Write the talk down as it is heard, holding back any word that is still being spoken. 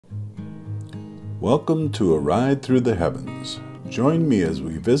Welcome to A Ride Through the Heavens. Join me as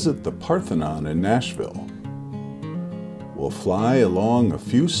we visit the Parthenon in Nashville. We'll fly along a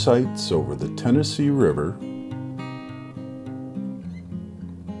few sites over the Tennessee River,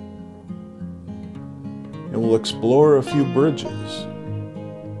 and we'll explore a few bridges.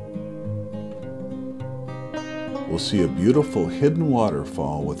 We'll see a beautiful hidden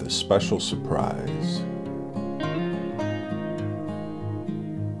waterfall with a special surprise.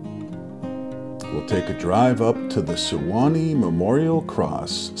 We'll take a drive up to the Sewanee Memorial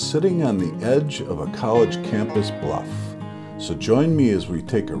Cross, sitting on the edge of a college campus bluff. So join me as we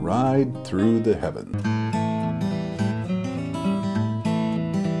take a ride through the heavens.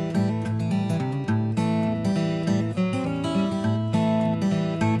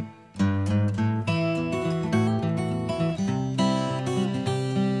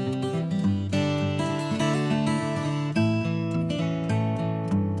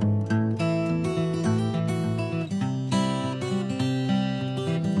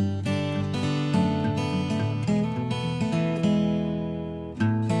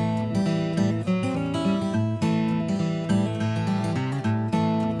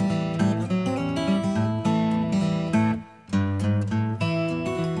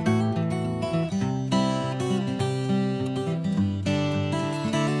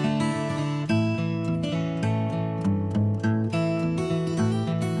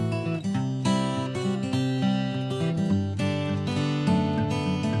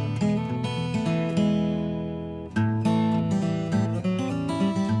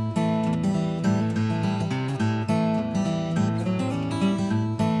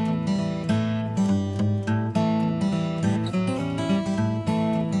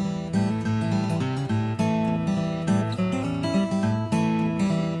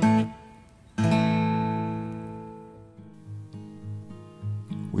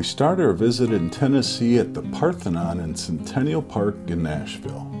 We start our visit in Tennessee at the Parthenon in Centennial Park in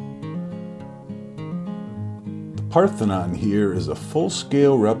Nashville. The Parthenon here is a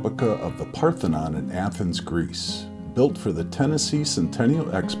full-scale replica of the Parthenon in Athens, Greece, built for the Tennessee Centennial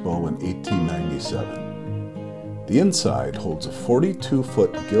Expo in 1897. The inside holds a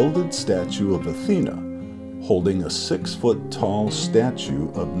 42-foot gilded statue of Athena, holding a 6-foot-tall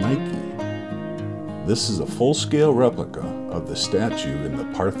statue of Nike. This is a full-scale replica of the statue in the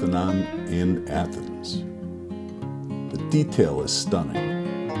Parthenon in Athens. The detail is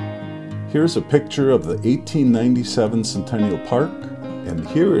stunning. Here's a picture of the 1897 Centennial Park, and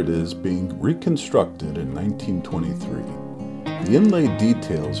here it is being reconstructed in 1923. The inlaid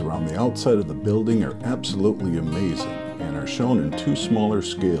details around the outside of the building are absolutely amazing and are shown in two smaller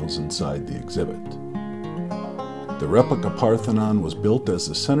scales inside the exhibit. The replica Parthenon was built as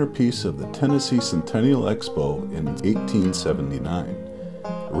the centerpiece of the Tennessee Centennial Expo in 1879.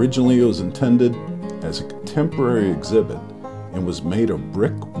 Originally, it was intended as a contemporary exhibit and was made of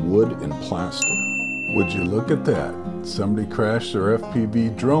brick, wood, and plaster. Would you look at that? Somebody crashed their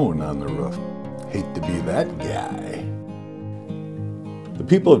FPV drone on the roof. Hate to be that guy. The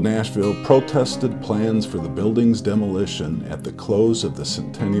people of Nashville protested plans for the building's demolition at the close of the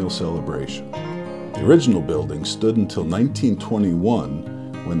centennial celebration. The original building stood until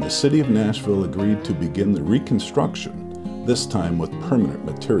 1921, when the city of Nashville agreed to begin the reconstruction, this time with permanent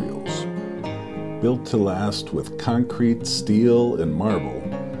materials. Built to last with concrete, steel, and marble,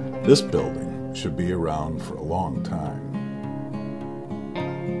 this building should be around for a long time.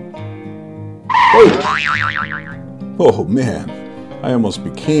 Oh man, I almost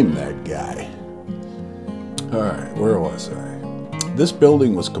became that guy. Alright, where was I? This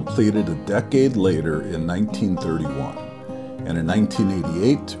building was completed a decade later in 1931, and in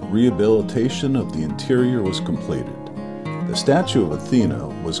 1988, rehabilitation of the interior was completed. The statue of Athena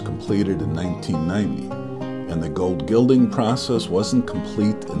was completed in 1990, and the gold gilding process wasn't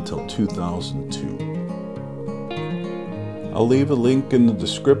complete until 2002. I'll leave a link in the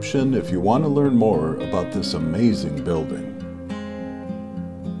description if you want to learn more about this amazing building.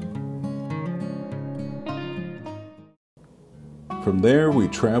 From there, we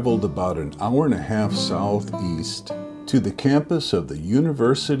traveled about an hour and a half southeast to the campus of the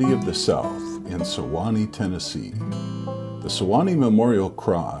University of the South in Sewanee, Tennessee. The Sewanee Memorial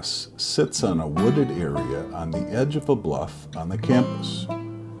Cross sits on a wooded area on the edge of a bluff on the campus.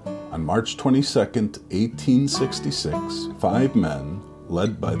 On March 22, 1866, 5 men,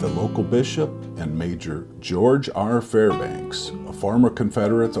 led by the local bishop and Major George R. Fairbanks, a former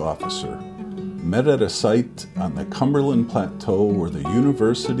Confederate officer, met at a site on the Cumberland Plateau where the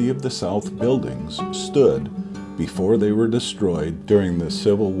University of the South buildings stood before they were destroyed during the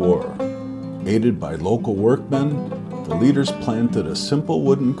Civil War. Aided by local workmen, the leaders planted a simple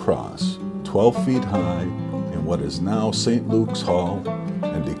wooden cross 12 feet high in what is now St. Luke's Hall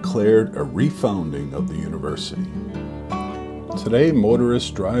and declared a refounding of the university. Today,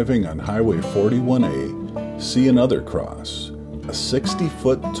 motorists driving on Highway 41A see another cross, a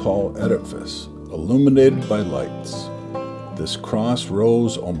 60-foot tall edifice illuminated by lights. This cross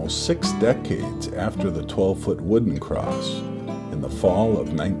rose almost 6 decades after the 12-foot wooden cross in the fall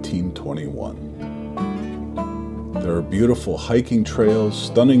of 1921. There are beautiful hiking trails,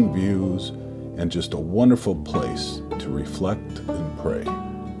 stunning views, and just a wonderful place to reflect and pray.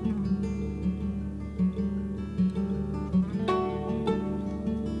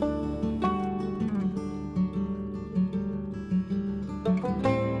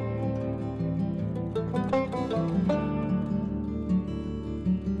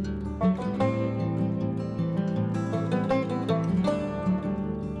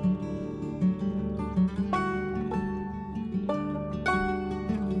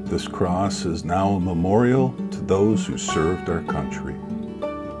 This cross is now a memorial to those who served our country.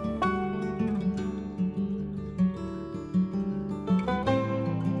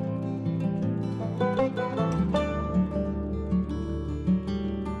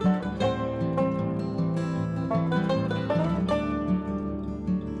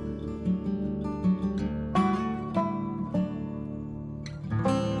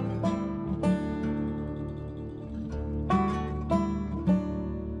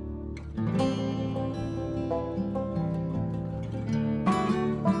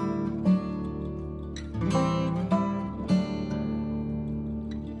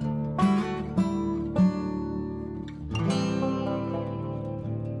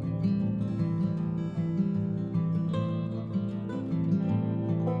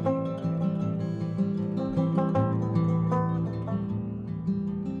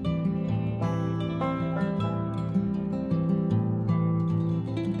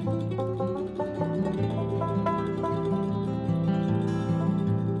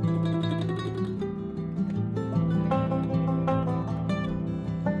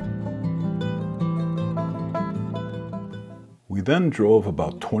 We then drove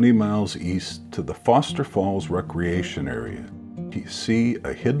about 20 miles east to the Foster Falls Recreation Area to see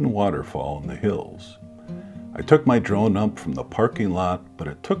a hidden waterfall in the hills. I took my drone up from the parking lot, but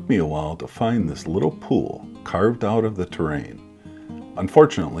it took me a while to find this little pool carved out of the terrain.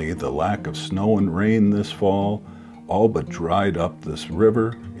 Unfortunately, the lack of snow and rain this fall all but dried up this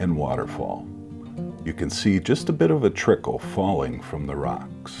river and waterfall. You can see just a bit of a trickle falling from the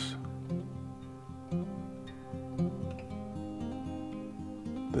rocks.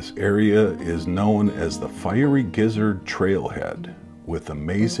 This area is known as the Fiery Gizzard Trailhead, with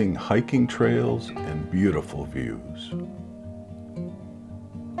amazing hiking trails and beautiful views.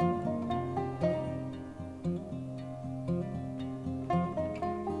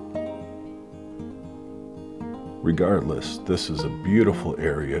 Regardless, this is a beautiful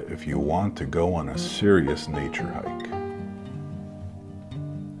area if you want to go on a serious nature hike.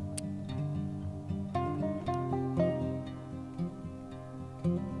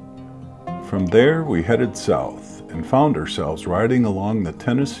 From there, we headed south and found ourselves riding along the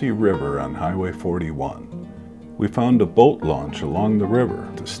Tennessee River on Highway 41. We found a boat launch along the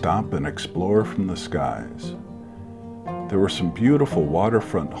river to stop and explore from the skies. There were some beautiful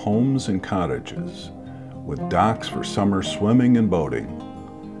waterfront homes and cottages, with docks for summer swimming and boating.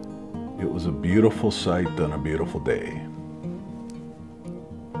 It was a beautiful sight on a beautiful day.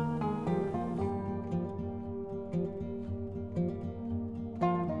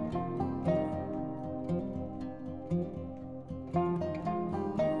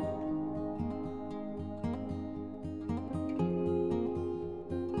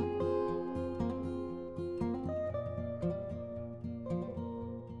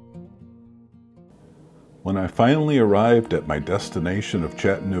 When I finally arrived at my destination of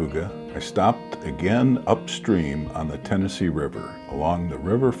Chattanooga, I stopped again upstream on the Tennessee River along the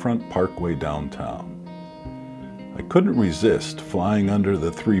Riverfront Parkway downtown. I couldn't resist flying under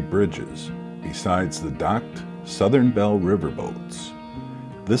the 3 bridges besides the docked Southern Belle riverboats.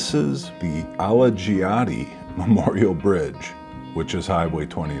 This is the Sewanee Memorial Bridge, which is Highway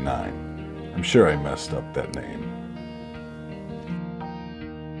 29. I'm sure I messed up that name.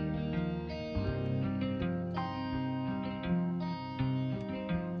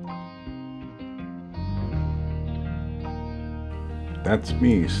 That's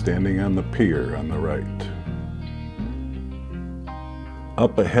me standing on the pier on the right.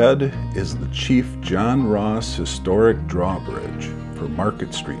 Up ahead is the Chief John Ross Historic Drawbridge for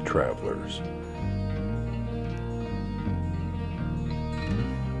Market Street travelers.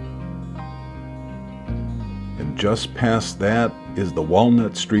 And just past that is the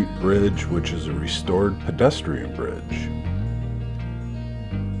Walnut Street Bridge, which is a restored pedestrian bridge.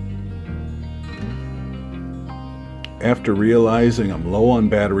 After realizing I'm low on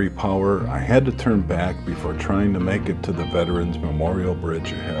battery power, I had to turn back before trying to make it to the Veterans Memorial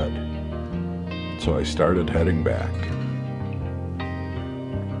Bridge ahead. So I started heading back.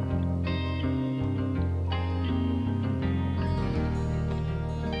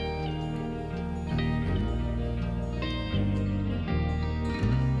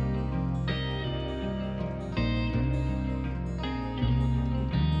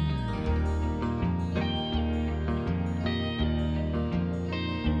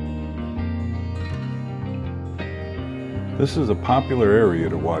 This is a popular area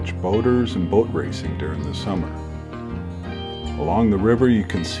to watch boaters and boat racing during the summer. Along the river you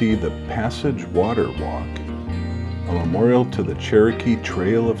can see the Passage Waterwalk, a memorial to the Cherokee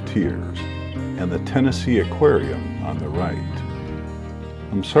Trail of Tears, and the Tennessee Aquarium on the right.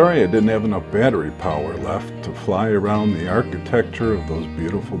 I'm sorry I didn't have enough battery power left to fly around the architecture of those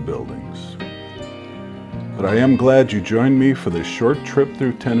beautiful buildings. But I am glad you joined me for this short trip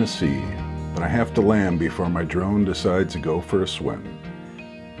through Tennessee. But I have to land before my drone decides to go for a swim.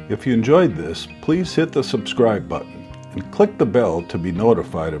 If you enjoyed this, please hit the subscribe button and click the bell to be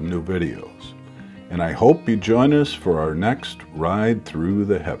notified of new videos. And I hope you join us for our next ride through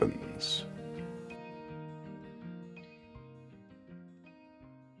the heavens.